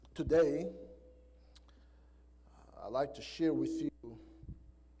Today, I'd like to share with you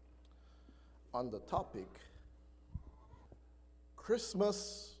on the topic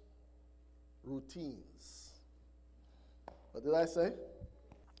Christmas routines. What did I say?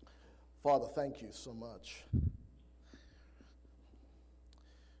 Father, thank you so much.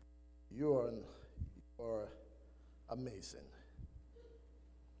 You are amazing.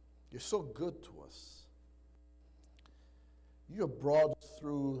 You're so good to us. You have brought us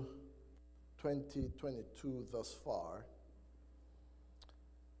through 2022 thus far.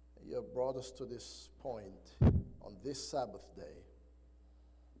 You have brought us to this point on this Sabbath day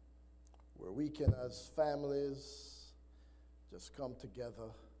where we can, as families, just come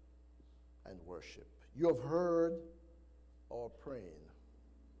together and worship. You have heard our praying.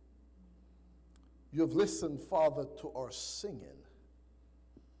 You have listened, Father, to our singing.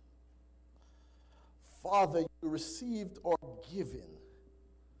 Father, you received our giving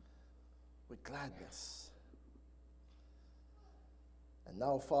with gladness. And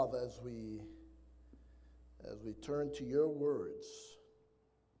now, Father, as we turn to your words,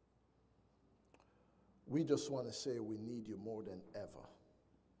 we just want to say we need you more than ever.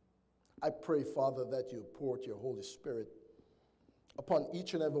 I pray, Father, that you pour out your Holy Spirit upon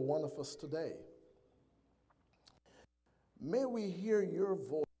each and every one of us today. May we hear your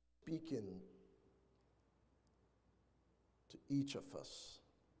voice speaking to each of us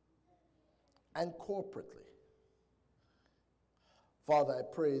and corporately. Father, I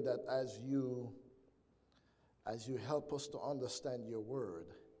pray that as you help us to understand your word,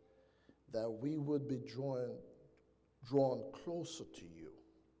 that we would be drawn closer to you.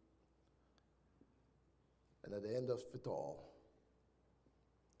 And at the end of it all,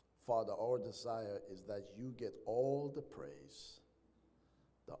 Father, our desire is that you get all the praise,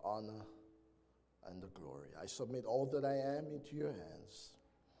 the honor, and the glory. I submit all that I am into your hands.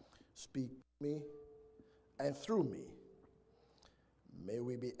 Speak to me and through me. May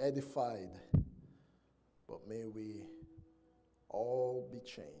we be edified, but may we all be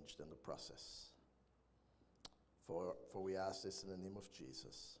changed in the process. For we ask this in the name of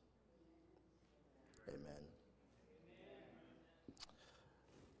Jesus. Amen.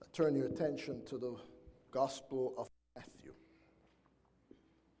 Turn your attention to the Gospel of Matthew.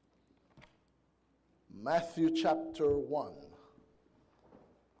 Matthew chapter 1.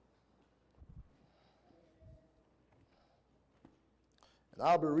 And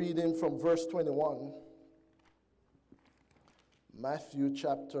I'll be reading from verse 21. Matthew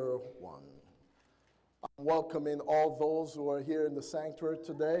chapter 1. I'm welcoming all those who are here in the sanctuary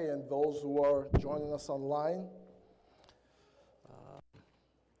today and those who are joining us online.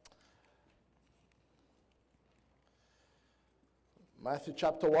 Matthew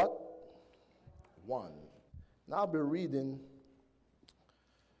chapter what? 1. Now I'll be reading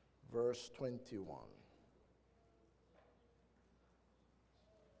verse 21.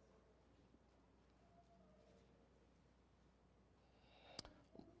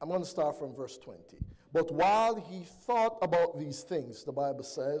 I'm going to start from verse 20. But while he thought about these things, the Bible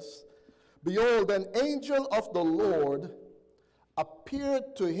says, behold, an angel of the Lord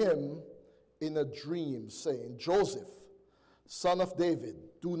appeared to him in a dream, saying, Joseph, son of David,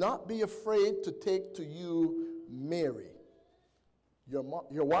 do not be afraid to take to you Mary,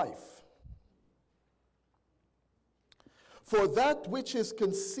 your wife. For that which is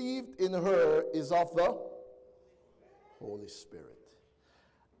conceived in her is of the Holy Spirit.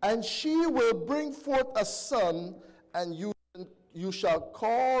 And she will bring forth a son, and you shall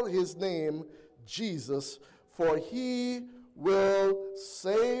call his name Jesus, for he will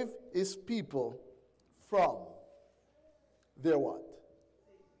save his people from their what?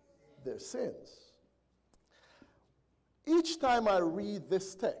 Their sins. Each time I read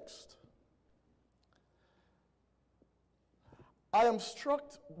this text, I am struck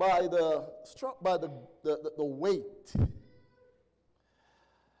by the weight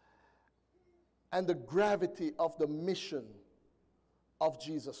and the gravity of the mission of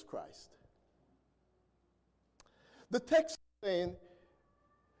Jesus Christ. The text is saying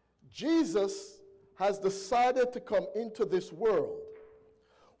Jesus has decided to come into this world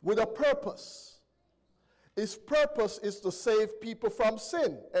with a purpose. His purpose is to save people from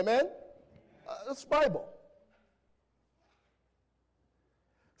sin. Amen? That's Bible.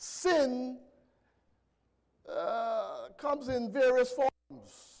 Sin comes in various forms.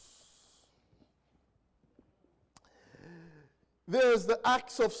 There's the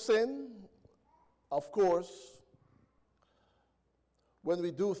acts of sin, of course, when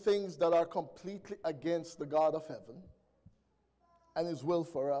we do things that are completely against the God of heaven and his will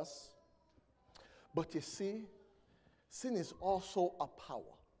for us. But you see, sin is also a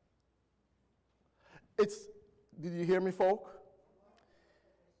power. It's, did you hear me, folk?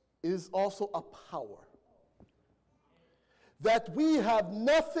 It is also a power. That we have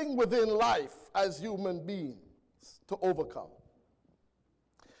nothing within life as human beings to overcome.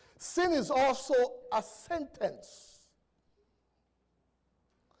 Sin is also a sentence.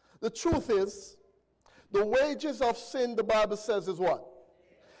 The truth is, the wages of sin, the Bible says, is what?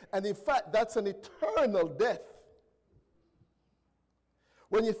 And in fact, that's an eternal death.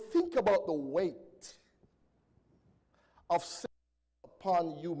 When you think about the weight of sin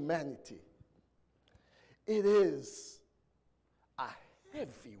upon humanity, it is a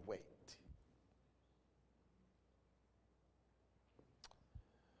heavy weight.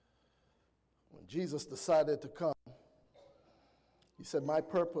 When Jesus decided to come, he said, my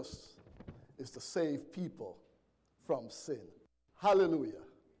purpose is to save people from sin. Hallelujah.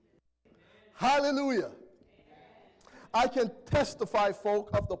 Hallelujah. I can testify, folk,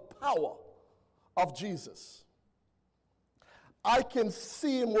 of the power of Jesus. I can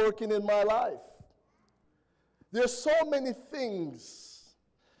see him working in my life. There's so many things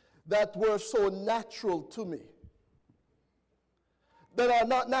that were so natural to me that are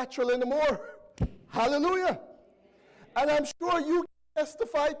not natural anymore. Hallelujah. And I'm sure you can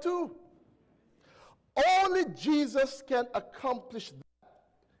testify too. Only Jesus can accomplish that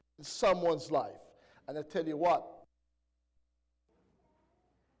in someone's life. And I tell you what,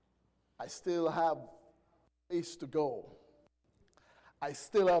 I still have ways to go. I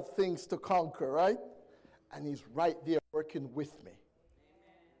still have things to conquer, right? And he's right there working with me.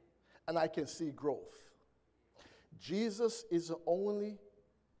 And I can see growth. Jesus is the only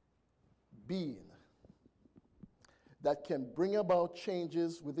being that can bring about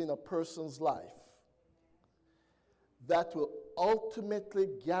changes within a person's life that will ultimately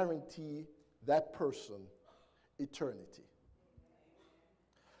guarantee that person eternity.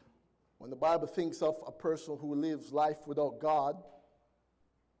 When the Bible thinks of a person who lives life without God,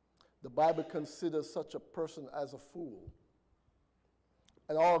 the Bible considers such a person as a fool.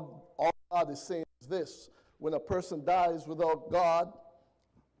 And all God is saying is this: when a person dies without God,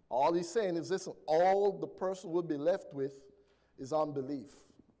 all he's saying is this: all the person will be left with is unbelief.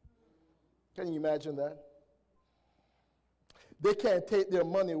 Can you imagine that? They can't take their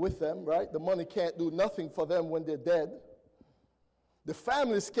money with them, right? The money can't do nothing for them when they're dead. The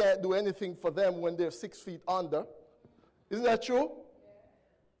families can't do anything for them when they're 6 feet under. Isn't that true?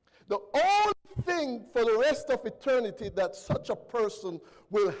 The only thing for the rest of eternity that such a person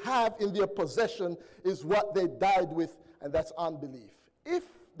will have in their possession is what they died with, and that's unbelief, if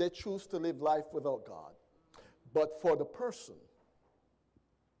they choose to live life without God. But for the person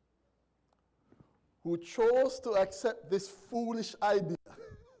who chose to accept this foolish idea,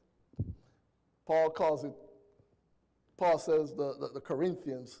 Paul says the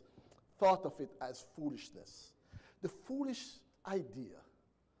Corinthians thought of it as foolishness. The foolish idea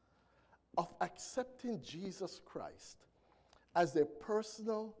of accepting Jesus Christ as their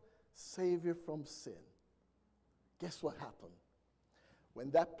personal Savior from sin. Guess what happened? When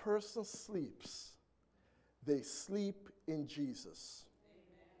that person sleeps, they sleep in Jesus.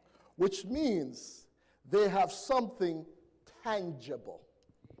 Amen. Which means they have something tangible.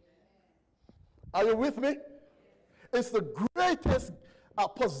 Are you with me? It's the greatest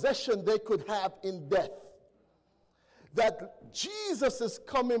possession they could have in death. That Jesus is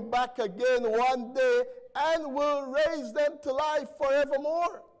coming back again one day and will raise them to life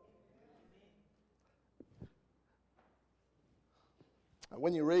forevermore. And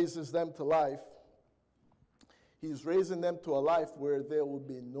when he raises them to life, he's raising them to a life where there will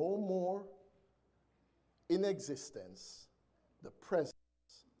be no more in existence the presence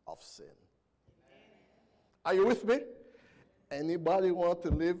of sin. Are you with me? Anybody want to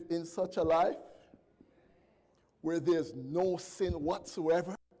live in such a life where there's no sin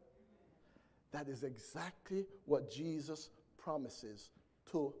whatsoever? That is exactly what Jesus promises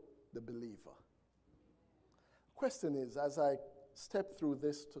to the believer. Question is, as I step through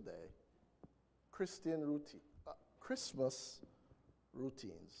this today, Christmas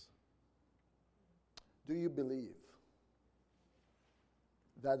routines, do you believe?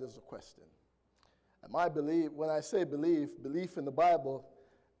 That is the question. And my belief, when I say belief in the Bible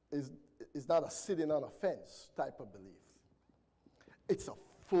is not a sitting on a fence type of belief. It's a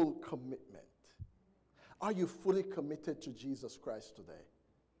full commitment. Are you fully committed to Jesus Christ today?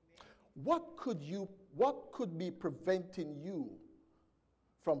 What could be preventing you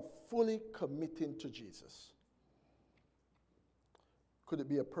from fully committing to Jesus? Could it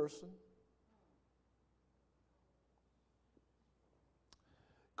be a person?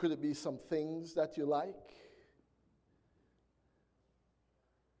 Could it be some things that you like?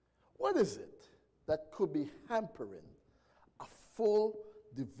 What is it that could be hampering a full,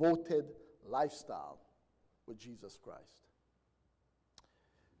 devoted lifestyle with Jesus Christ.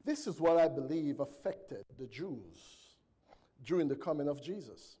 This is what I believe affected the Jews during the coming of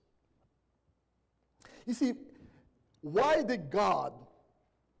Jesus. You see, why did God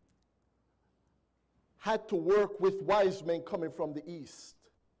had to work with wise men coming from the east?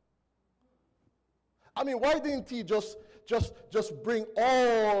 I mean, why didn't he just bring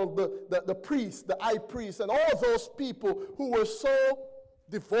all the priests, the high priests, and all those people who were so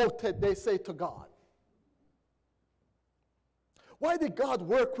devoted, they say, to God? Why did God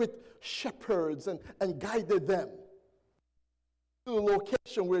work with shepherds and guided them to the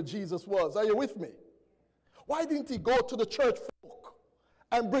location where Jesus was? Are you with me? Why didn't he go to the church folk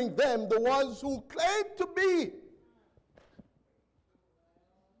and bring them, the ones who claim to be,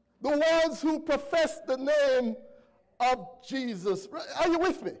 the ones who profess the name of Jesus? Are you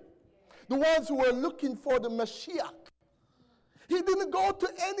with me? The ones who were looking for the Mashiach. He didn't go to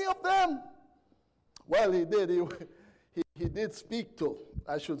any of them. Well, he did. He did speak to,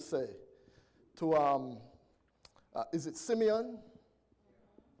 I should say, to, is it Simeon?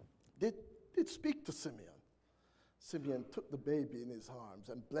 Did speak to Simeon. Simeon took the baby in his arms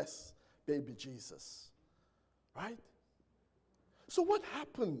and blessed baby Jesus. Right? So what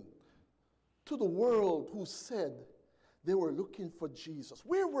happened to the world who said they were looking for Jesus?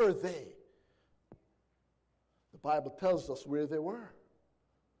 Where were they? The Bible tells us where they were.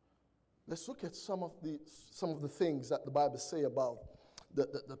 Let's look at some of the things that the Bible say about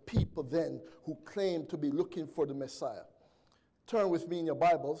the people then who claimed to be looking for the Messiah. Turn with me in your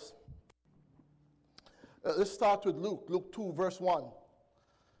Bibles. Let's start with Luke. Luke 2, verse 1.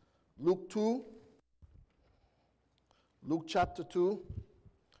 Luke 2. Luke chapter 2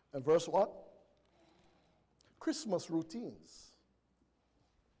 and verse 1. Christmas routines.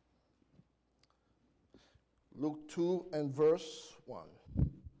 Luke 2 and verse 1.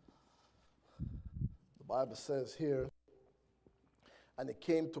 The Bible says here, and it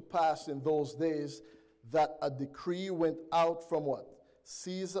came to pass in those days that a decree went out from what?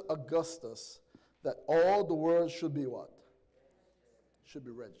 Caesar Augustus, that all the world should be what? Should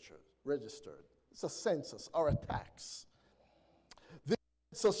be registered. It's a census or a tax. This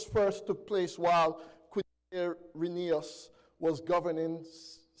census first took place while Quirinius was governing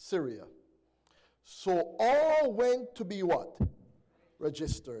Syria. So all went to be what?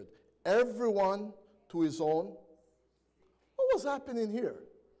 Registered. Everyone to his own. What was happening here?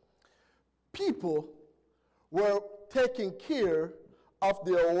 People were taking care of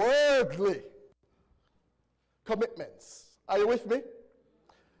their worldly commitments. Are you with me?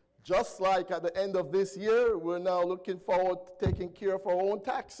 Just like at the end of this year, we're now looking forward to taking care of our own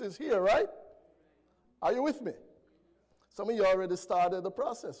taxes here, right? Are you with me? Some of you already started the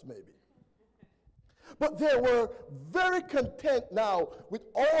process, maybe. But they were very content now with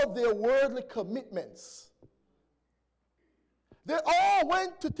all their worldly commitments. They all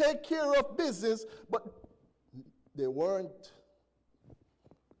went to take care of business, but they weren't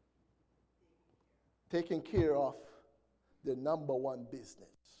taking care of their number one business.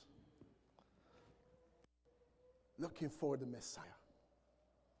 Looking for the Messiah.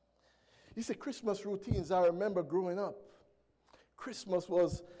 You see, Christmas routines, I remember growing up. Christmas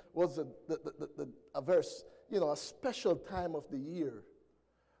was a verse, a special time of the year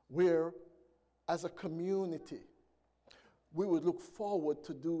where, as a community, we would look forward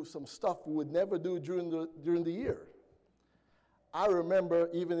to do some stuff we would never do during the year. I remember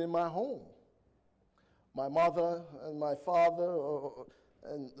even in my home, my mother and my father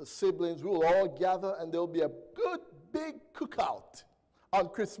and the siblings, we will all gather and there will be a good big cookout on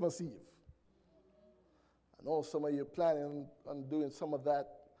Christmas Eve. I know some of you are planning on doing some of that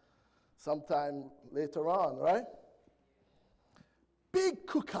sometime later on, right? Big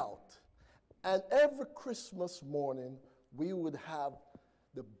cookout. And every Christmas morning, we would have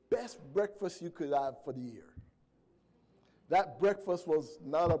the best breakfast you could have for the year. That breakfast was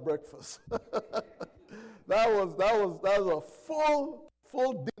not a breakfast. that was a full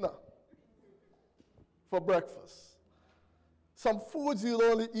dinner for breakfast. Some foods you'd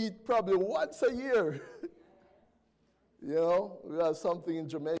only eat probably once a year. We have something in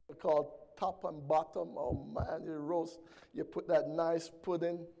Jamaica called top and bottom. Oh man, you put that nice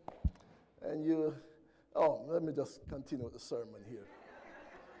pudding, and let me just continue with the sermon here.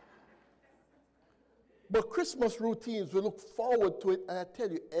 But Christmas routines, we look forward to it, and I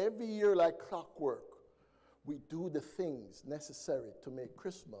tell you, every year like clockwork, we do the things necessary to make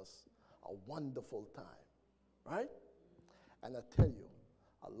Christmas a wonderful time, right? And I tell you,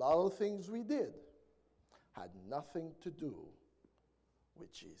 a lot of the things we did had nothing to do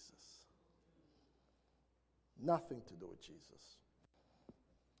with Jesus. Nothing to do with Jesus.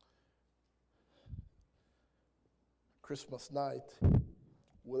 Christmas night,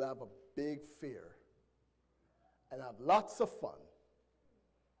 we'll have a big fear and have lots of fun.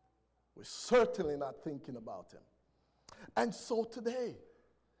 We're certainly not thinking about him. And so today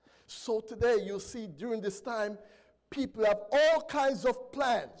you'll see during this time, people have all kinds of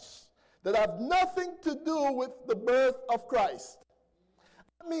plans that have nothing to do with the birth of Christ.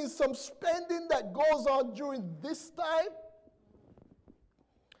 I mean, some spending that goes on during this time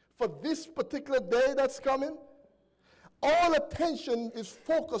for this particular day that's coming. All attention is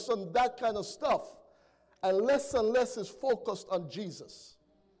focused on that kind of stuff, and less is focused on Jesus.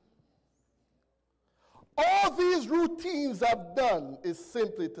 All these routines I've done is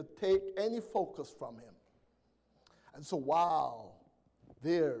simply to take any focus from him. And so while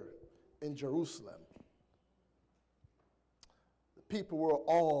there in Jerusalem, the people were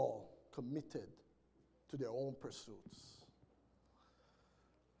all committed to their own pursuits,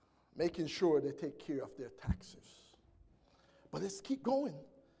 making sure they take care of their taxes. But let's keep going,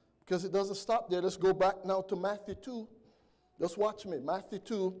 because it doesn't stop there. Let's go back now to Matthew 2. Just watch me. Matthew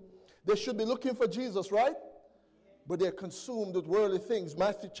 2. They should be looking for Jesus, right? But they're consumed with worldly things.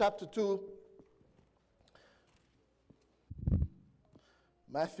 Matthew chapter 2.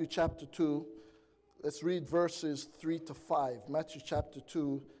 Matthew chapter 2. Let's read verses 3 to 5. Matthew chapter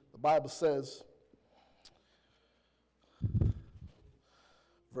 2. The Bible says,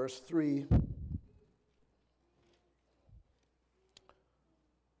 verse 3.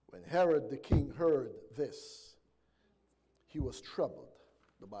 When Herod the king heard this, he was troubled,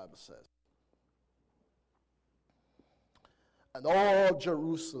 the Bible says. And all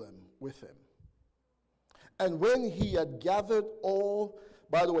Jerusalem with him. And when he had gathered all,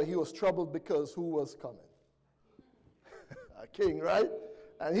 by the way, he was troubled because who was coming? A king, right?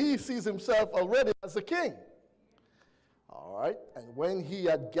 And he sees himself already as a king. All right. And when he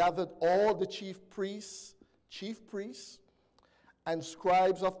had gathered all the chief priests, and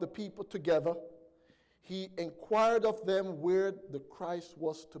scribes of the people together, he inquired of them where the Christ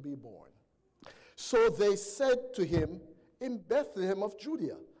was to be born. So they said to him, in Bethlehem of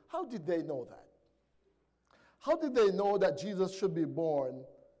Judea. How did they know that? How did they know that Jesus should be born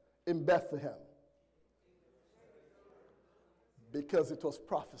in Bethlehem? Because it was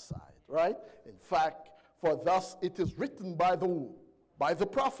prophesied, right? In fact, for thus it is written by the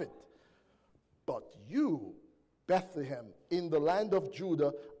prophet. But you, Bethlehem, in the land of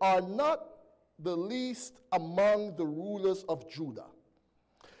Judah, are not the least among the rulers of Judah.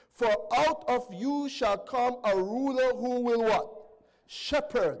 For out of you shall come a ruler who will what?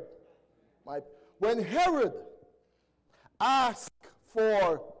 Shepherd. When Herod asked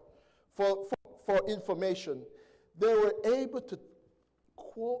for information, they were able to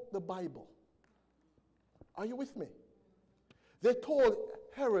quote the Bible. Are you with me? They told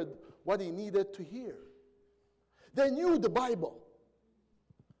Herod what he needed to hear. They knew the Bible,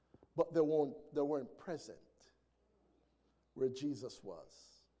 but they weren't present where Jesus was.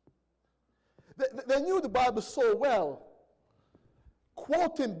 They knew the Bible so well,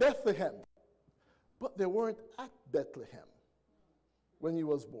 quoting Bethlehem, but they weren't at Bethlehem when he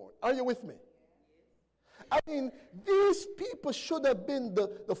was born. Are you with me? I mean, these people should have been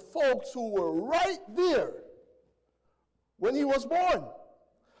the folks who were right there when he was born,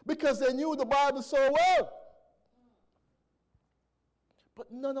 because they knew the Bible so well.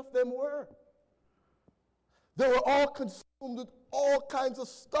 But none of them were. They were all consumed with all kinds of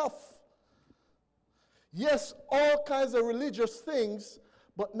stuff. Yes, all kinds of religious things,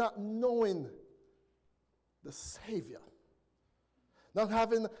 but not knowing the Savior. Not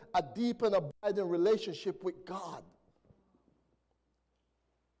having a deep and abiding relationship with God.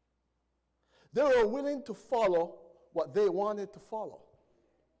 They were willing to follow what they wanted to follow.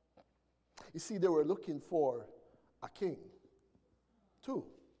 You see, they were looking for a king, too.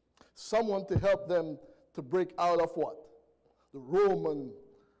 Someone to help them to break out of what? The Roman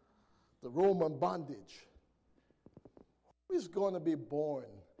bondage. Who is going to be born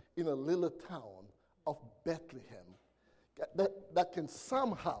in a little town of Bethlehem that can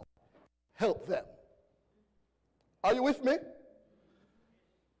somehow help them? Are you with me?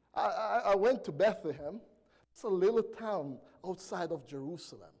 I went to Bethlehem. It's a little town outside of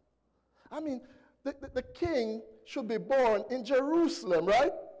Jerusalem. I mean, the king should be born in Jerusalem,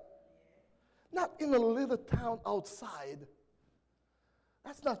 right? Not in a little town outside.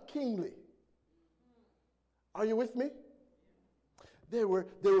 That's not kingly. Are you with me? They were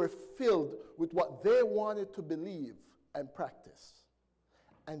filled with what they wanted to believe and practice.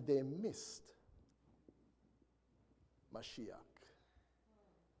 And they missed Mashiach.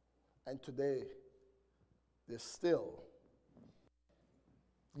 And today, They're still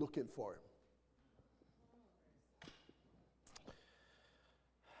looking for him.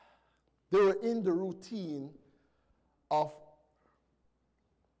 They were in the routine of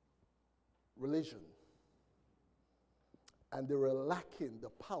religion, and they were lacking the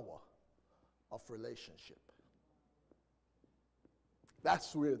power of relationship.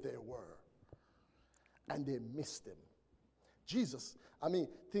 That's where they were, and they missed him. Jesus,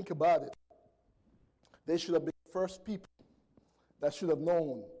 think about it. They should have been the first people that should have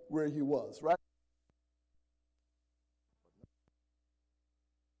known where he was, right?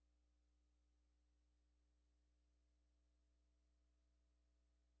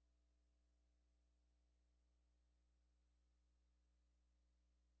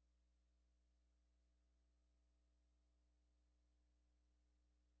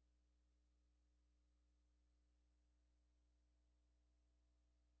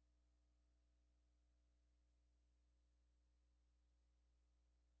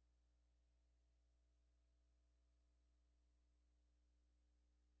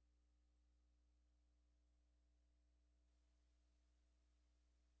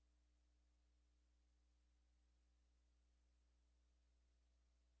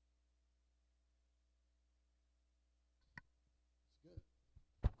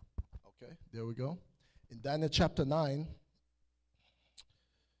 Okay, there we go. In Daniel chapter 9,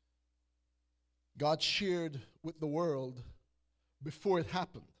 God shared with the world before it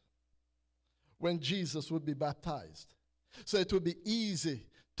happened, when Jesus would be baptized. So it would be easy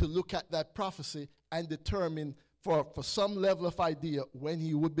to look at that prophecy and determine for some level of idea when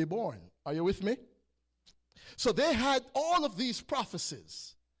he would be born. Are you with me? So they had all of these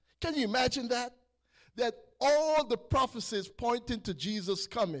prophecies. Can you imagine that? That all the prophecies pointing to Jesus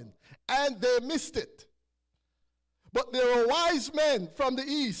coming, and they missed it. But there were wise men from the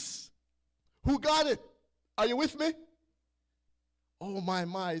east who got it. Are you with me? Oh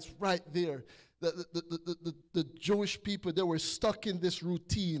my, it's right there. The Jewish people, they were stuck in this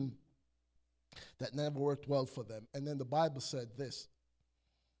routine that never worked well for them. And then the Bible said this.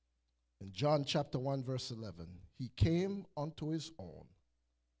 In John chapter 1 verse 11, he came unto his own,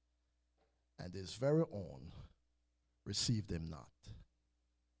 and his very own received him not.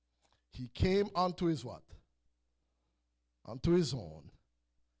 He came unto his what? Unto his own,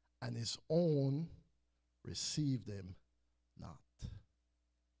 and his own received him not.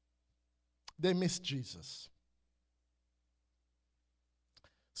 They missed Jesus.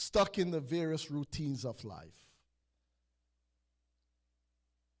 Stuck in the various routines of life.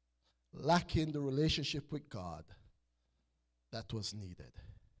 Lacking the relationship with God that was needed.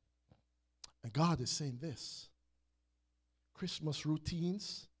 And God is saying this. Christmas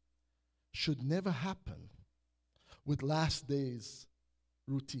routines should never happen with last days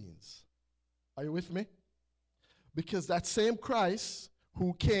routines. Are you with me? Because that same Christ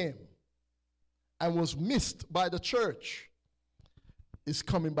who came and was missed by the church is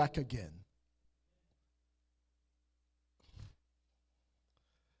coming back again.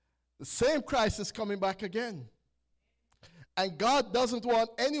 The same Christ is coming back again. And God doesn't want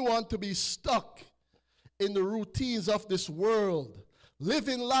anyone to be stuck in the routines of this world,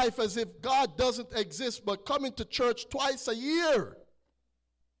 living life as if God doesn't exist, but coming to church twice a year.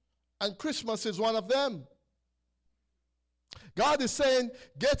 And Christmas is one of them. God is saying,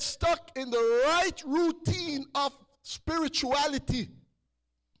 get stuck in the right routine of spirituality.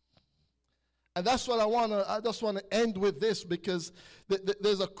 And that's what I just want to end with this, because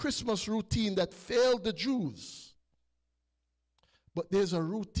there's a Christmas routine that failed the Jews. But there's a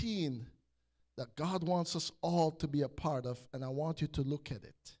routine that God wants us all to be a part of, and I want you to look at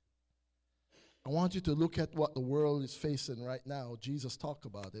it. I want you to look at what the world is facing right now. Jesus talked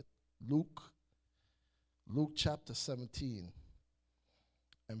about it. Luke chapter 17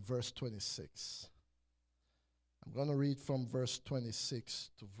 and verse 26. I'm going to read from verse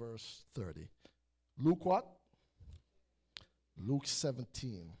 26 to verse 30. Luke what? Luke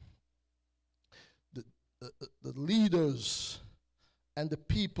 17. The leaders and the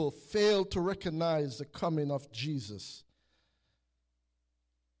people failed to recognize the coming of Jesus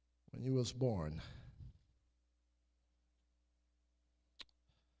when he was born.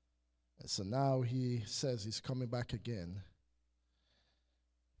 And so now he says he's coming back again.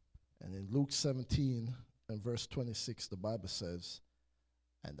 And in Luke 17 and verse 26, the Bible says,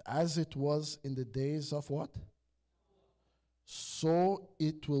 and as it was in the days of what? So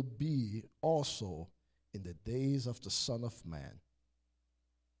it will be also in the days of the Son of Man.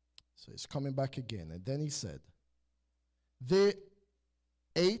 So he's coming back again. And then he said, they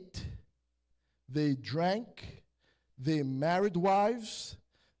ate, they drank, they married wives,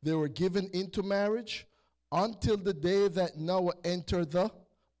 they were given into marriage until the day that Noah entered the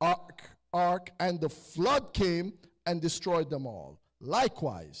ark, and the flood came and destroyed them all.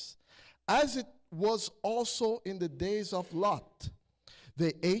 Likewise, as it was also in the days of Lot,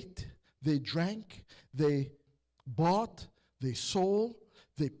 they ate, they drank, they bought, they sold,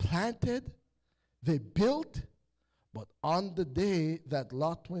 they planted, they built. But on the day that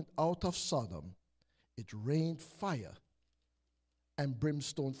Lot went out of Sodom, it rained fire and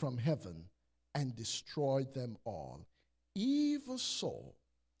brimstone from heaven and destroyed them all. Even so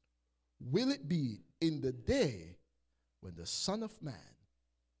will it be in the day when the Son of Man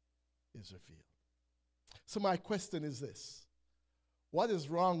is revealed. So my question is this: what is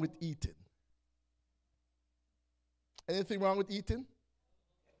wrong with eating? Anything wrong with eating?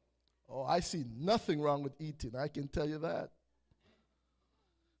 Oh, I see nothing wrong with eating. I can tell you that.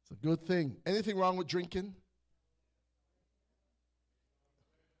 It's a good thing. Anything wrong with drinking?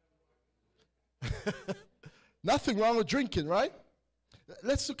 Nothing wrong with drinking, right?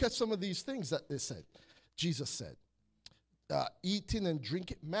 Let's look at some of these things that they said. Jesus said, eating and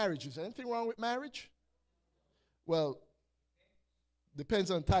drinking, marriage. Is there anything wrong with marriage? Well,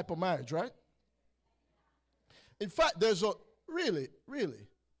 depends on the type of marriage, right? In fact, there's only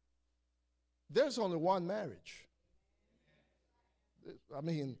one marriage. I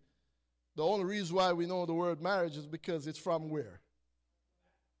mean, the only reason why we know the word marriage is because it's from where?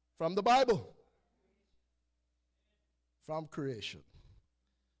 From the Bible. From creation.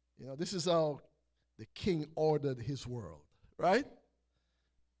 You know, this is how the king ordered his world, right?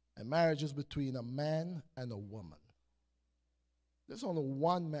 And marriage is between a man and a woman. There's only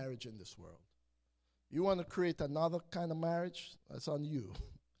one marriage in this world. You want to create another kind of marriage? That's on you.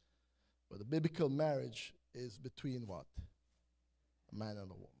 But the biblical marriage is between what? A man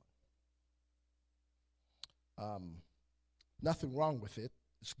and a woman. Nothing wrong with it.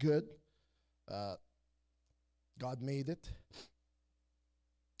 It's good. God made it.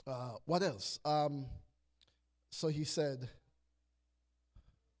 What else? So he said,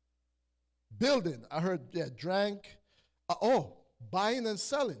 building. I heard, drank. Buying and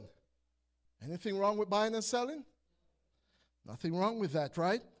selling. Anything wrong with buying and selling? Nothing wrong with that,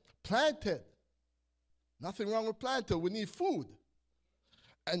 right? Planted. Nothing wrong with planted. We need food.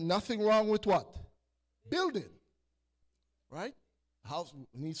 And nothing wrong with what? Building. Right? House,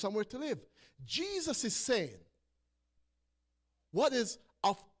 we need somewhere to live. Jesus is saying, what is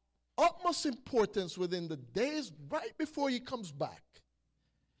of utmost importance within the days right before he comes back,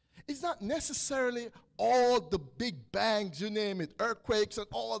 it's not necessarily all the big bangs, you name it, earthquakes and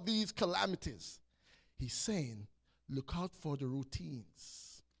all of these calamities. He's saying, look out for the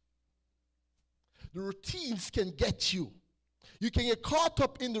routines. The routines can get you. You can get caught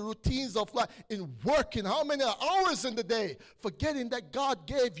up in the routines of life, in working how many hours in the day, forgetting that God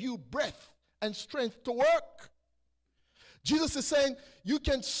gave you breath and strength to work. Jesus is saying, you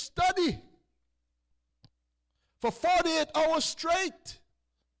can study for 48 hours straight.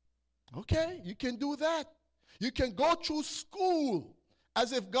 Okay, you can do that. You can go through school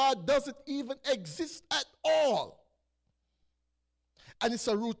as if God doesn't even exist at all. And it's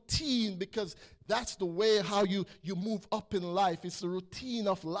a routine because that's the way how you move up in life. It's the routine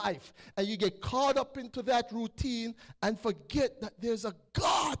of life. And you get caught up into that routine and forget that there's a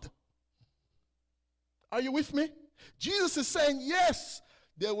God. Are you with me? Jesus is saying, yes,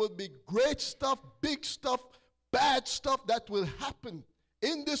 there will be great stuff, big stuff, bad stuff that will happen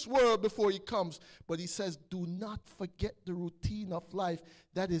in this world before he comes. But he says, do not forget the routine of life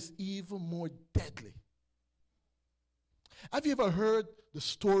that is even more deadly. Have you ever heard the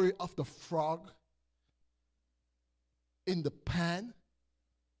story of the frog in the pan?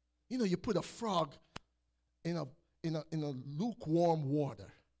 You know, you put a frog in a lukewarm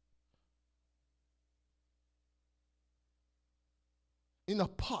water. In a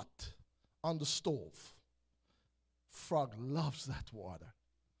pot on the stove. Frog loves that water.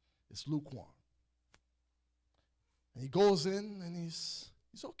 It's lukewarm. And he goes in and he's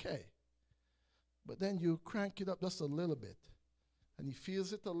okay. But then you crank it up just a little bit. And he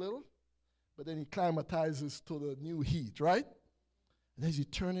feels it a little. But then he climatizes to the new heat, right? And as you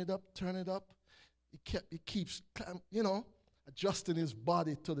turn it up, he keeps, adjusting his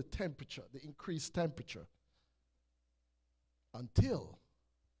body to the temperature, the increased temperature. Until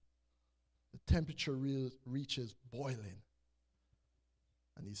the temperature reaches boiling.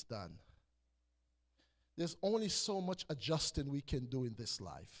 And he's done. There's only so much adjusting we can do in this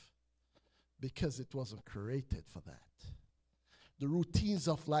life because it wasn't created for that. The routines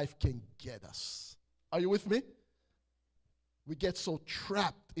of life can get us. Are you with me? We get so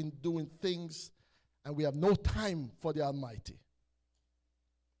trapped in doing things and we have no time for the Almighty.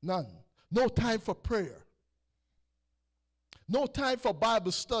 None. No time for prayer. No time for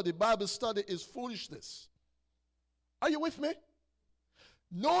Bible study. Bible study is foolishness. Are you with me?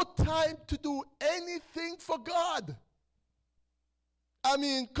 No time to do anything for God. I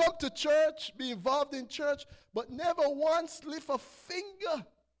mean, come to church, be involved in church, but never once lift a finger.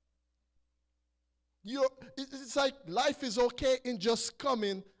 It's like life is okay in just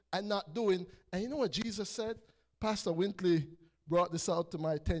coming and not doing. And you know what Jesus said? Pastor Wintley brought this out to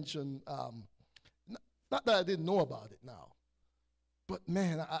my attention. Not that I didn't know about it now. But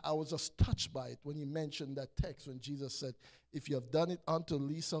man, I was just touched by it when he mentioned that text when Jesus said, if you have done it unto the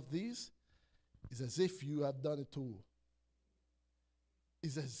least of these, it's as if you have done it to.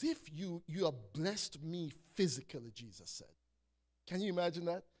 It's as if you have blessed me physically, Jesus said. Can you imagine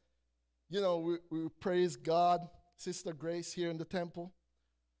that? You know, we praise God, Sister Grace here in the temple.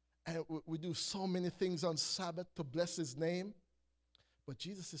 And we do so many things on Sabbath to bless his name. But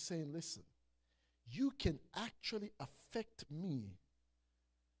Jesus is saying, listen, you can actually affect me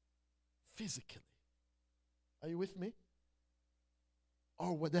physically. Are you with me?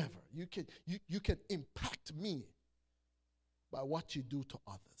 Or whatever. You can impact me by what you do to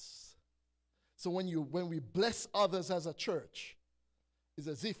others. So when we bless others as a church, it's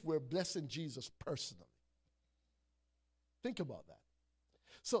as if we're blessing Jesus personally. Think about that.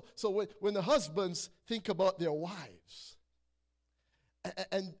 So when the husbands think about their wives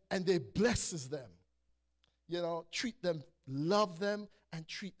and they blesses them, you know, treat them, love them, and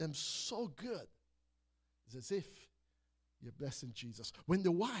treat them so good, it's as if you're blessing Jesus. When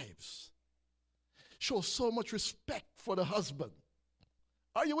the wives show so much respect for the husband,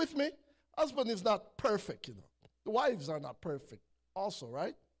 are you with me? Husband is not perfect, you know. The wives are not perfect also,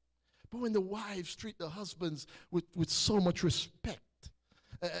 right? But when the wives treat the husbands with so much respect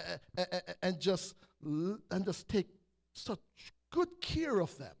and just take such good care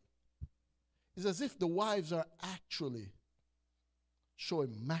of them, it's as if the wives are actually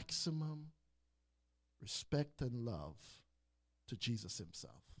showing maximum respect and love to Jesus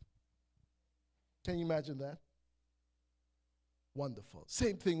himself. Can you imagine that? Wonderful.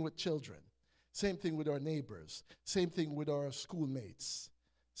 Same thing with children. Same thing with our neighbors. Same thing with our schoolmates.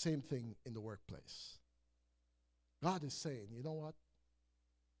 Same thing in the workplace. God is saying, you know what?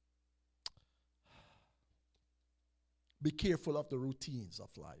 Be careful of the routines of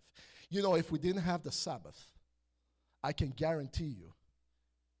life. You know, if we didn't have the Sabbath, I can guarantee you,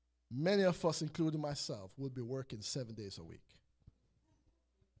 many of us, including myself, would be working 7 days a week.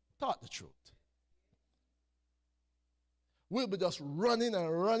 Taught the truth. We'll be just running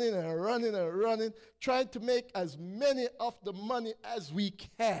and running and running and running, trying to make as many of the money as we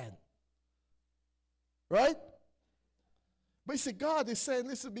can. Right? But you see, God is saying,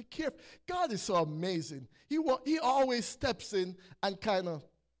 listen, be careful. God is so amazing. He always steps in and kind of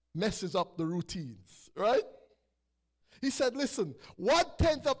messes up the routines. Right? He said, listen,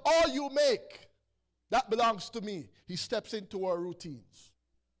 1/10 of all you make, that belongs to me. He steps into our routines.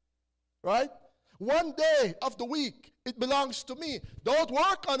 Right? 1 day of the week, it belongs to me. Don't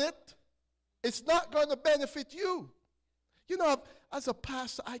work on it. It's not going to benefit you. You know, as a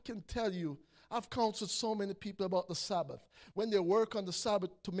pastor, I can tell you, I've counseled so many people about the Sabbath. When they work on the Sabbath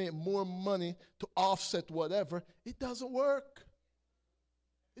to make more money to offset whatever, it doesn't work.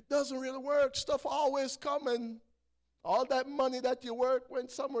 It doesn't really work. Stuff always coming. All that money that you work went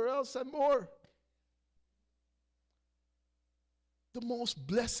somewhere else and more. The most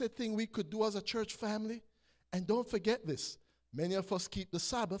blessed thing we could do as a church family, and don't forget this, many of us keep the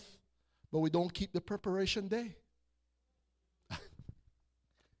Sabbath, but we don't keep the preparation day.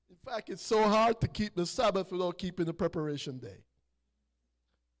 In fact, it's so hard to keep the Sabbath without keeping the preparation day.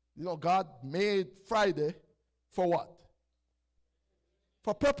 You know, God made Friday for what?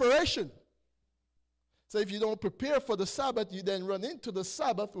 For preparation. So if you don't prepare for the Sabbath, you then run into the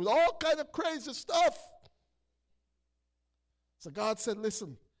Sabbath with all kind of crazy stuff. So God said,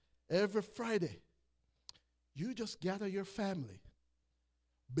 listen, every Friday, you just gather your family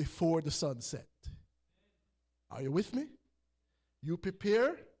before the sunset. Are you with me? You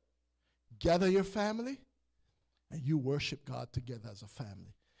prepare, gather your family, and you worship God together as a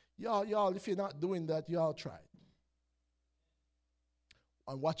family. Y'all, if you're not doing that, y'all try it.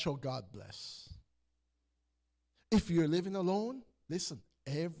 And watch how God bless. If you're living alone, listen,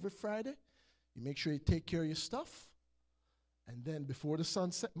 every Friday, you make sure you take care of your stuff. And then before the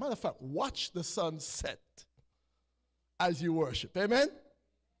sunset, matter of fact, watch the sunset as you worship. Amen?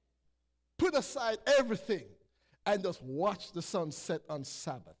 Put aside everything and just watch the sunset on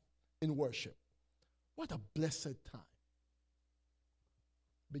Sabbath in worship. What a blessed time.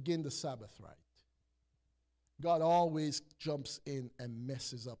 Begin the Sabbath right. God always jumps in and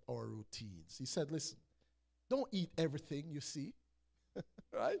messes up our routines. He said, listen, Don't eat everything you see.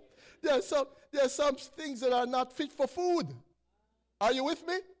 Right? There are some things that are not fit for food. Are you with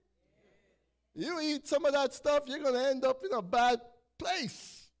me? You eat some of that stuff, you're going to end up in a bad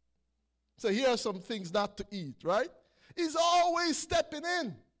place. So here are some things not to eat, right? He's always stepping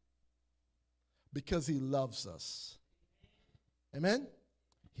in because he loves us. Amen?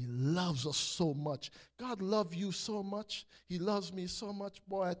 He loves us so much. God loves you so much. He loves me so much.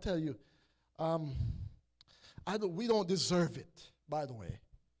 Boy, I tell you, we don't deserve it, by the way.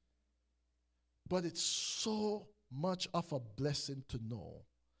 But it's so much of a blessing to know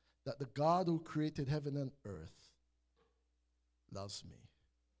that the God who created heaven and earth loves me,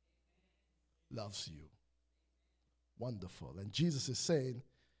 loves you. Wonderful. And Jesus is saying,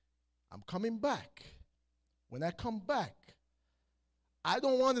 I'm coming back. When I come back, I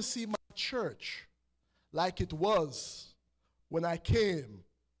don't want to see my church like it was when I came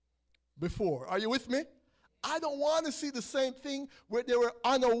before. Are you with me? I don't want to see the same thing where they were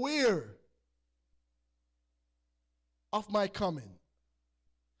unaware of my coming.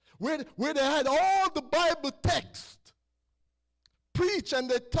 Where they had all the Bible text preach and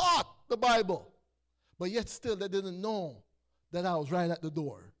they taught the Bible, but yet still they didn't know that I was right at the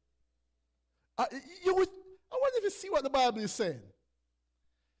door. I want you to see what the Bible is saying.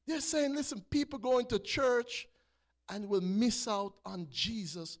 They're saying, listen, people go into church and will miss out on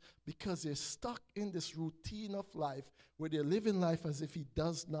Jesus because they're stuck in this routine of life where they're living life as if he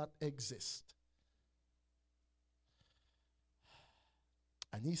does not exist.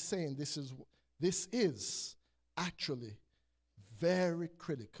 And he's saying this is actually very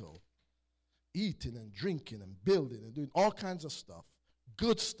critical. Eating and drinking and building and doing all kinds of stuff,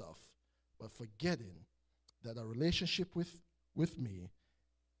 good stuff, but forgetting that a relationship with me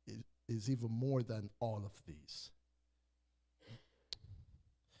is even more than all of these.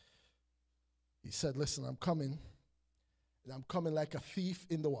 He said, listen, I'm coming, and I'm coming like a thief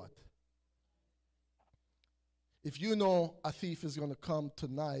in the what? If you know a thief is going to come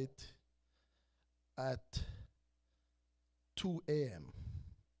tonight at 2 a.m.,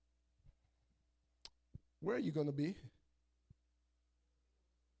 where are you going to be?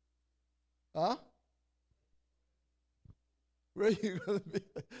 Huh? Where are you going to be?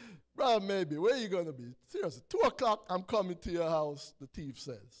 Brother, maybe. Where are you going to be? Seriously, 2 o'clock, I'm coming to your house, the thief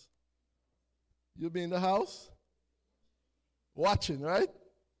says. You'll be in the house? Watching, right?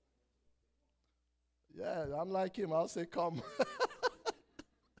 Yeah, I'm like him. I'll say, come.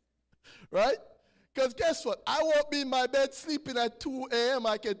 Right? Because guess what? I won't be in my bed sleeping at 2 a.m.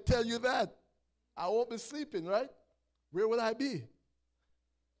 I can tell you that. I won't be sleeping, right? Where will I be?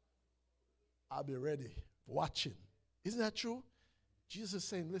 I'll be ready, watching. Isn't that true? Jesus is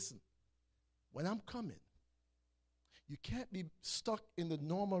saying, listen, when I'm coming, you can't be stuck in the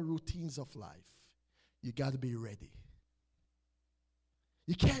normal routines of life. You got to be ready.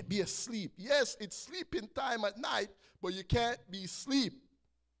 You can't be asleep. Yes, it's sleeping time at night, but you can't be asleep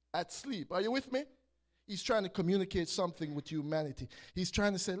at sleep. Are you with me? He's trying to communicate something with humanity. He's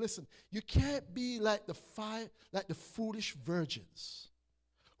trying to say, listen, you can't be like the foolish virgins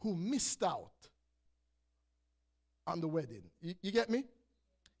who missed out on the wedding. You get me?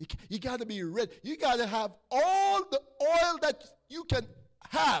 You got to be ready. You got to have all the oil that you can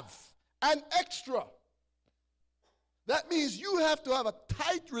have and extra. That means you have to have a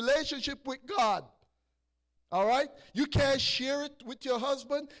tight relationship with God. All right? You can't share it with your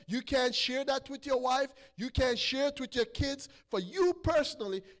husband. You can't share that with your wife. You can't share it with your kids. For you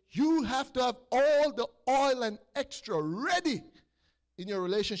personally, you have to have all the oil and extra ready in your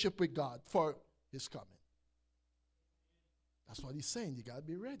relationship with God for his coming. That's what he's saying. You got to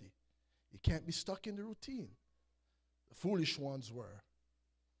be ready. You can't be stuck in the routine. The foolish ones were.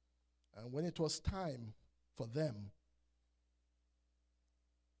 And when it was time for them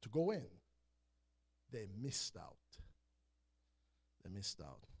to go in, they missed out. They missed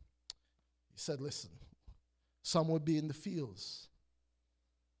out. He said, listen, some would be in the fields,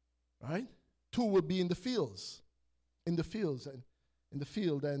 right? 2 would be in the fields, and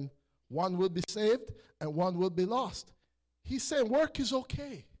one will be saved and one will be lost. He's saying work is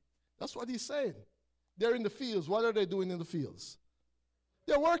okay. That's what he's saying. They're in the fields. What are they doing in the fields?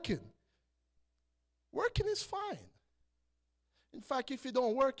 They're working. Working is fine. In fact, if you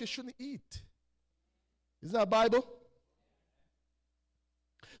don't work, you shouldn't eat. Isn't that Bible?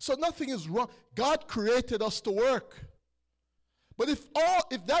 So nothing is wrong. God created us to work. But if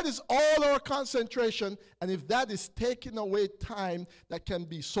that is all our concentration, and if that is taking away time that can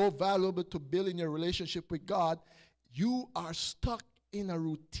be so valuable to building your relationship with God, you are stuck in a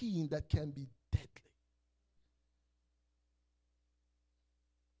routine that can be deadly.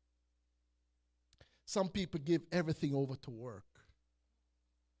 Some people give everything over to work,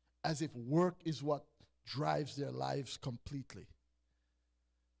 as if work is what drives their lives completely.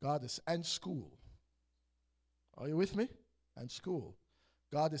 God is, and school. Are you with me? And school.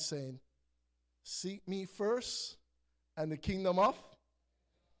 God is saying, seek me first and the kingdom of,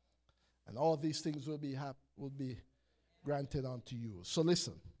 and all these things will be granted unto you. So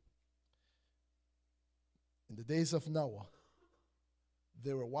listen. In the days of Noah,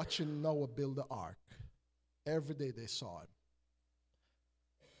 they were watching Noah build the ark. Every day they saw him.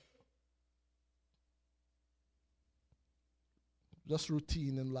 Just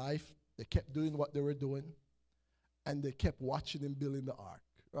routine in life. They kept doing what they were doing, and they kept watching him building the ark,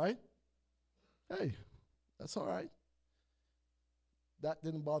 right? Hey, that's all right. That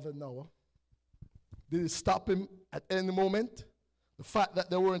didn't bother Noah. Did it stop him at any moment? The fact that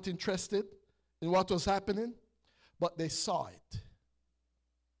they weren't interested in what was happening, but they saw it.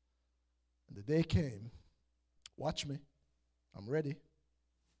 And the day came, watch me, I'm ready.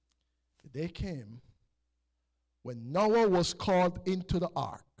 The day came when Noah was called into the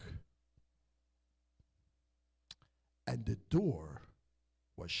ark, and the door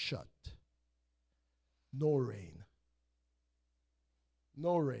was shut. No rain.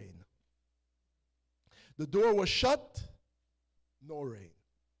 No rain. The door was shut, no rain.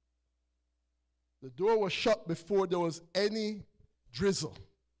 The door was shut before there was any drizzle.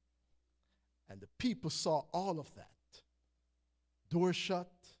 And the people saw all of that. Door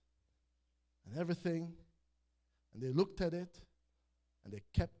shut and everything. And they looked at it and they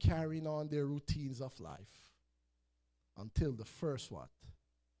kept carrying on their routines of life until the first what?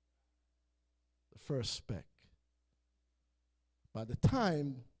 The first speck. By the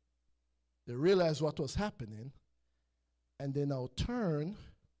time they realized what was happening, and they now turn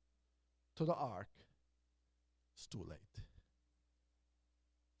to the ark, it's too late.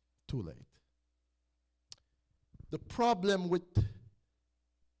 Too late. The problem with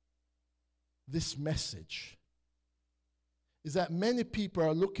this message is that many people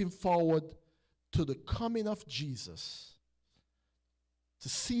are looking forward to the coming of Jesus to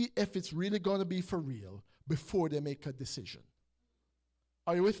see if it's really going to be for real before they make a decision.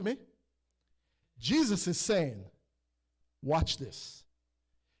 Are you with me? Jesus is saying, watch this.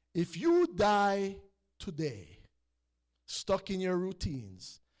 If you die today, stuck in your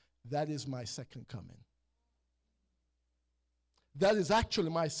routines, that is my second coming. That is actually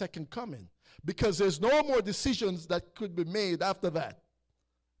my second coming, because there's no more decisions that could be made after that.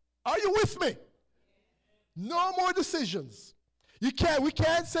 Are you with me? No more decisions. We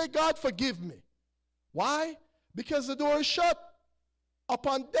can't say, God, forgive me. Why? Because the door is shut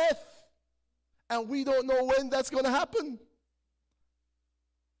upon death. And we don't know when that's going to happen.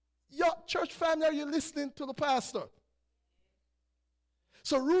 Your church family, are you listening to the pastor?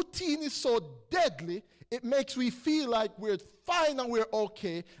 So routine is so deadly, it makes we feel like we're fine and we're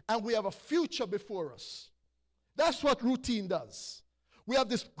okay and we have a future before us. That's what routine does. We have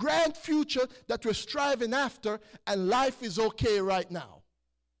this grand future that we're striving after, and life is okay right now.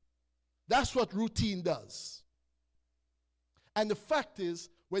 That's what routine does. And the fact is,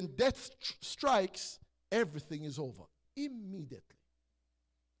 when death strikes, everything is over. Immediately.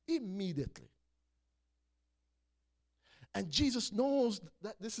 Immediately. And Jesus knows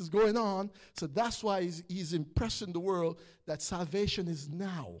that this is going on, so that's why he's impressing the world that salvation is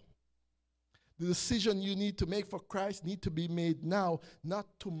now. The decision you need to make for Christ need to be made now, not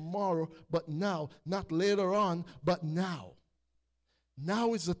tomorrow, but now. Not later on, but now.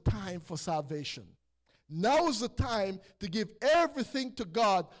 Now is the time for salvation. Now is the time to give everything to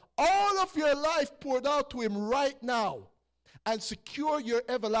God, all of your life poured out to him right now, and secure your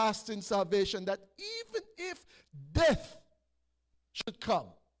everlasting salvation, that even if death should come,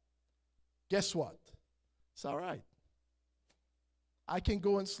 guess what? It's all right. I can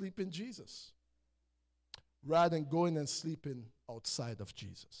go and sleep in Jesus rather than going and sleeping outside of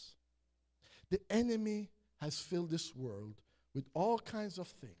Jesus. The enemy has filled this world with all kinds of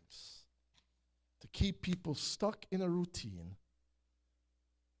things to keep people stuck in a routine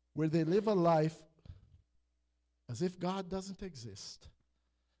where they live a life as if God doesn't exist,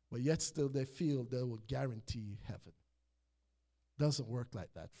 but yet still they feel they will guarantee heaven. Doesn't work like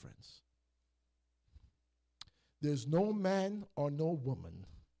that, friends. There's no man or no woman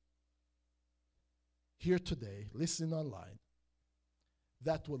here today, listening online,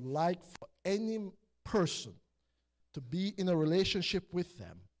 that would like for any person to be in a relationship with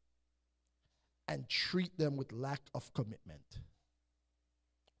them and treat them with lack of commitment.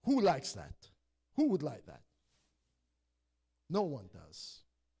 Who likes that? Who would like that? No one does.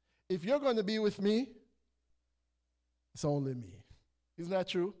 If you're going to be with me, it's only me. Isn't that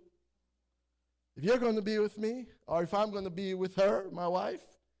true? If you're going to be with me, or if I'm going to be with her, my wife,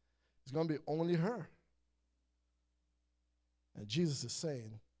 it's going to be only her. And Jesus is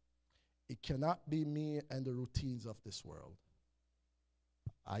saying, it cannot be me and the routines of this world.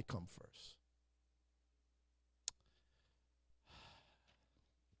 I come first.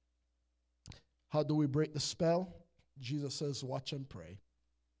 How do we break the spell? Jesus says, watch and pray.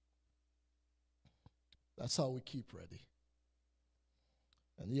 That's how we keep ready.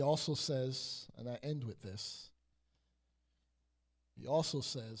 And he also says, and I end with this, he also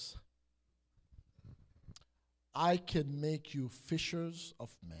says, I can make you fishers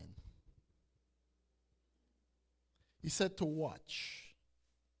of men. He said to watch,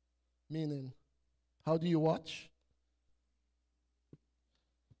 meaning, how do you watch?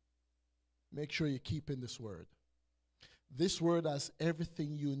 Make sure you keep in this word. This word has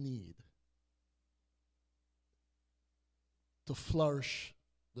everything you need to flourish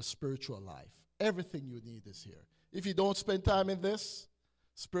the spiritual life. Everything you need is here. If you don't spend time in this,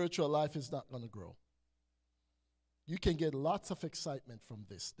 spiritual life is not going to grow. You can get lots of excitement from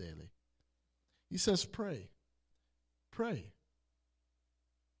this daily. He says, pray. Pray.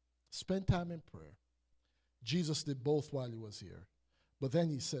 Spend time in prayer. Jesus did both while he was here. But then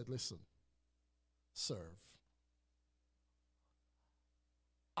he said, listen, serve.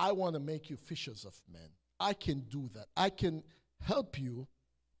 I want to make you fishers of men. I can do that. I can help you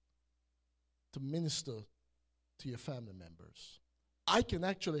to minister to your family members. I can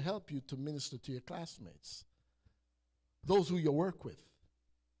actually help you to minister to your classmates, those who you work with,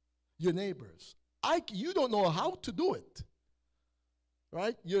 your neighbors. You don't know how to do it,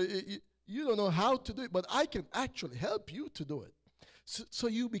 right? You don't know how to do it, but I can actually help you to do it. So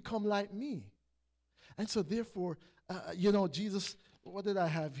you become like me. And so therefore, Jesus, what did I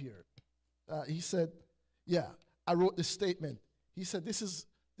have here? He said, I wrote this statement. He said, this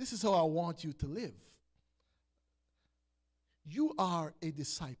is how I want you to live. You are a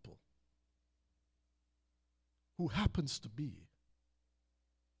disciple who happens to be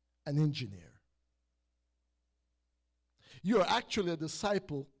an engineer. You're actually a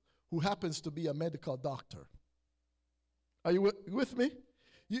disciple who happens to be a medical doctor. Are you with me?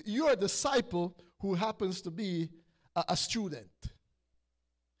 You're a disciple who happens to be a student.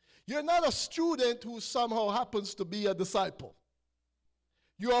 You're not a student who somehow happens to be a disciple.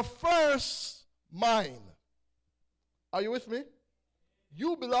 You are first mine. Are you with me?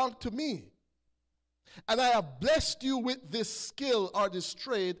 You belong to me. And I have blessed you with this skill or this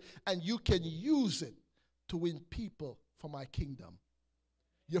trade, and you can use it to win people for my kingdom.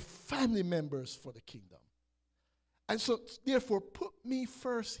 Your family members for the kingdom. And so, therefore, put me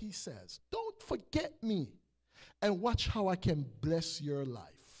first, he says. Don't forget me. And watch how I can bless your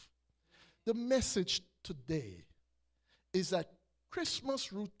life. The message today is that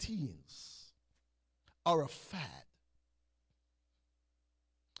Christmas routines are a fad.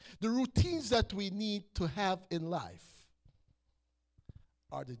 The routines that we need to have in life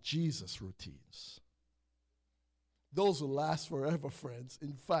are the Jesus routines. Those will last forever, friends.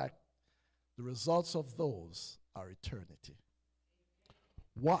 In fact, the results of those are eternity.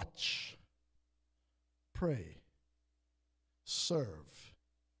 Watch, pray, serve,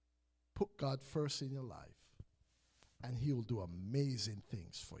 put God first in your life, and he will do amazing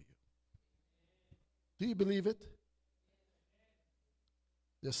things for you. Do you believe it?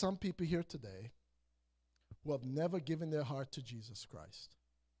 There's some people here today who have never given their heart to Jesus Christ.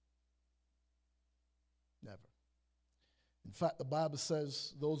 Never. In fact, the Bible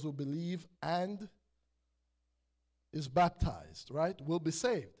says those who believe and is baptized, right, will be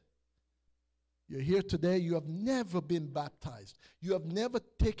saved. You're here today, you have never been baptized. You have never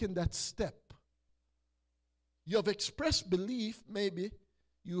taken that step. You have expressed belief, maybe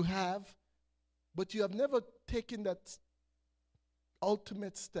you have, but you have never taken that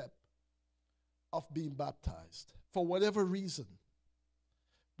ultimate step of being baptized for whatever reason.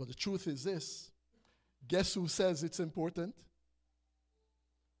 But the truth is this. Guess who says it's important?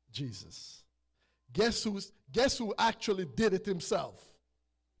 Jesus. Guess who actually did it himself?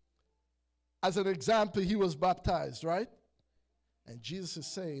 As an example, he was baptized, right? And Jesus is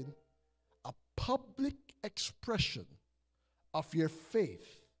saying, a public expression of your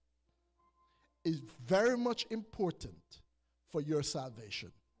faith is very much important for your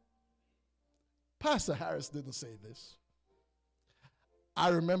salvation. Pastor Harris didn't say this. I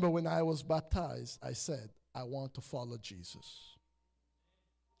remember when I was baptized, I said, I want to follow Jesus.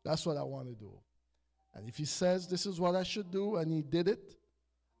 That's what I want to do. And if he says this is what I should do and he did it,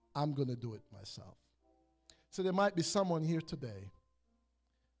 I'm going to do it myself. So there might be someone here today.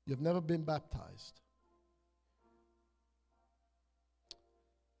 You've never been baptized.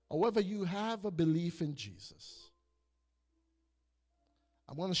 However, you have a belief in Jesus.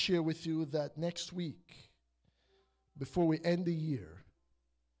 I want to share with you that next week, before we end the year,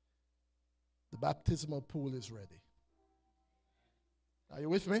 the baptismal pool is ready. Are you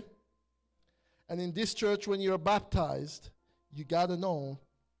with me? And in this church, when you're baptized, you got to know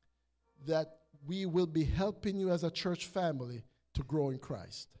that we will be helping you as a church family to grow in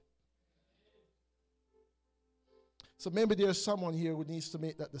Christ. So maybe there's someone here who needs to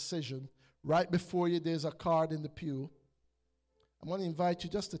make that decision. Right before you, there's a card in the pew. I'm going to invite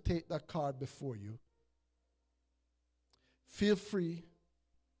you just to take that card before you. Feel free.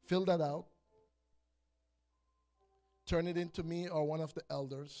 Fill that out. Turn it into me or one of the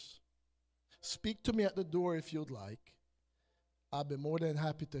elders. Speak to me at the door if you'd like. I'll be more than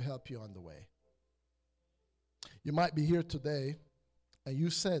happy to help you on the way. You might be here today and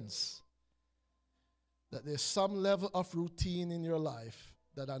you sense that there's some level of routine in your life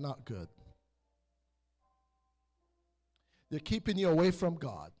that are not good. They're keeping you away from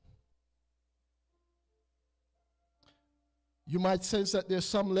God. You might sense that there's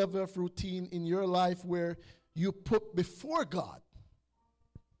some level of routine in your life where you put before God.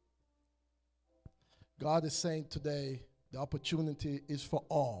 God is saying today, the opportunity is for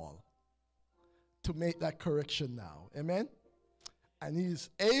all to make that correction now. Amen? And He's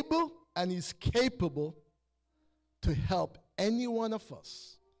able and He's capable to help any one of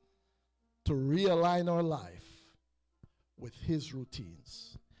us to realign our life with His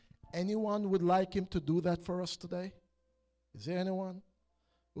routines. Anyone would like Him to do that for us today? Is there anyone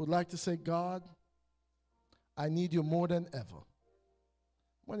who would like to say, God, I need you more than ever?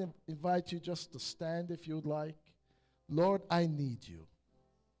 I want to invite you just to stand if you would like. Lord, I need you.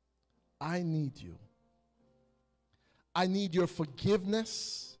 I need you. I need your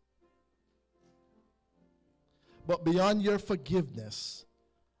forgiveness. But beyond your forgiveness,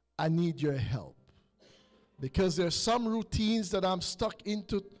 I need your help. Because there's some routines that I'm stuck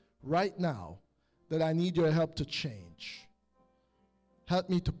into right now that I need your help to change. Help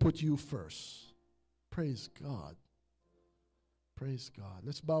me to put you first. Praise God. Praise God.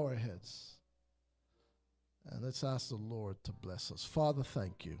 Let's bow our heads. And let's ask the Lord to bless us. Father,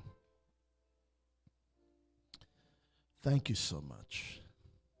 thank you. Thank you so much.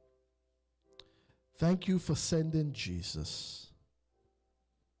 Thank you for sending Jesus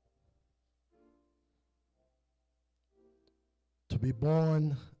to be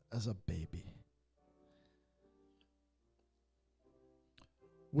born as a baby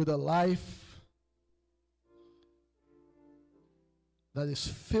with a life that is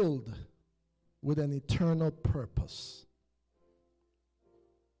filled with an eternal purpose.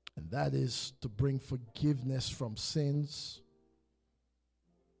 And that is to bring forgiveness from sins,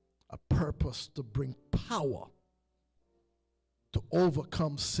 a purpose to bring power to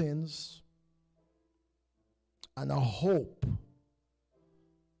overcome sins, and a hope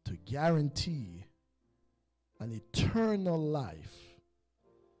to guarantee an eternal life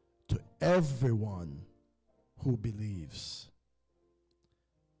to everyone who believes.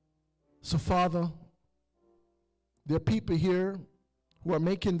 So, Father, there are people here who are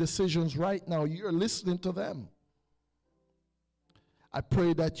making decisions right now. You're listening to them. I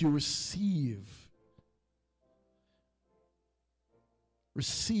pray that you receive,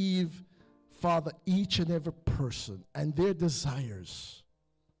 Father, each and every person and their desires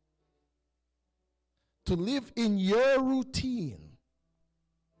to live in your routine,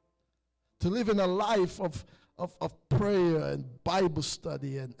 to live in a life of prayer and Bible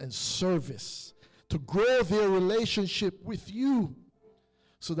study and service, to grow their relationship with you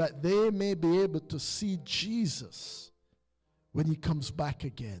so that they may be able to see Jesus when He comes back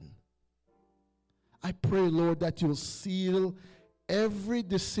again. I pray, Lord, that you'll seal every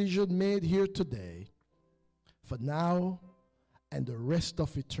decision made here today for now and the rest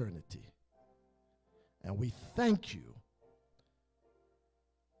of eternity. And we thank you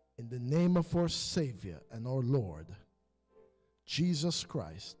in the name of our Savior and our Lord, Jesus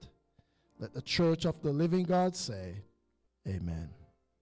Christ. Let the church of the living God say, amen.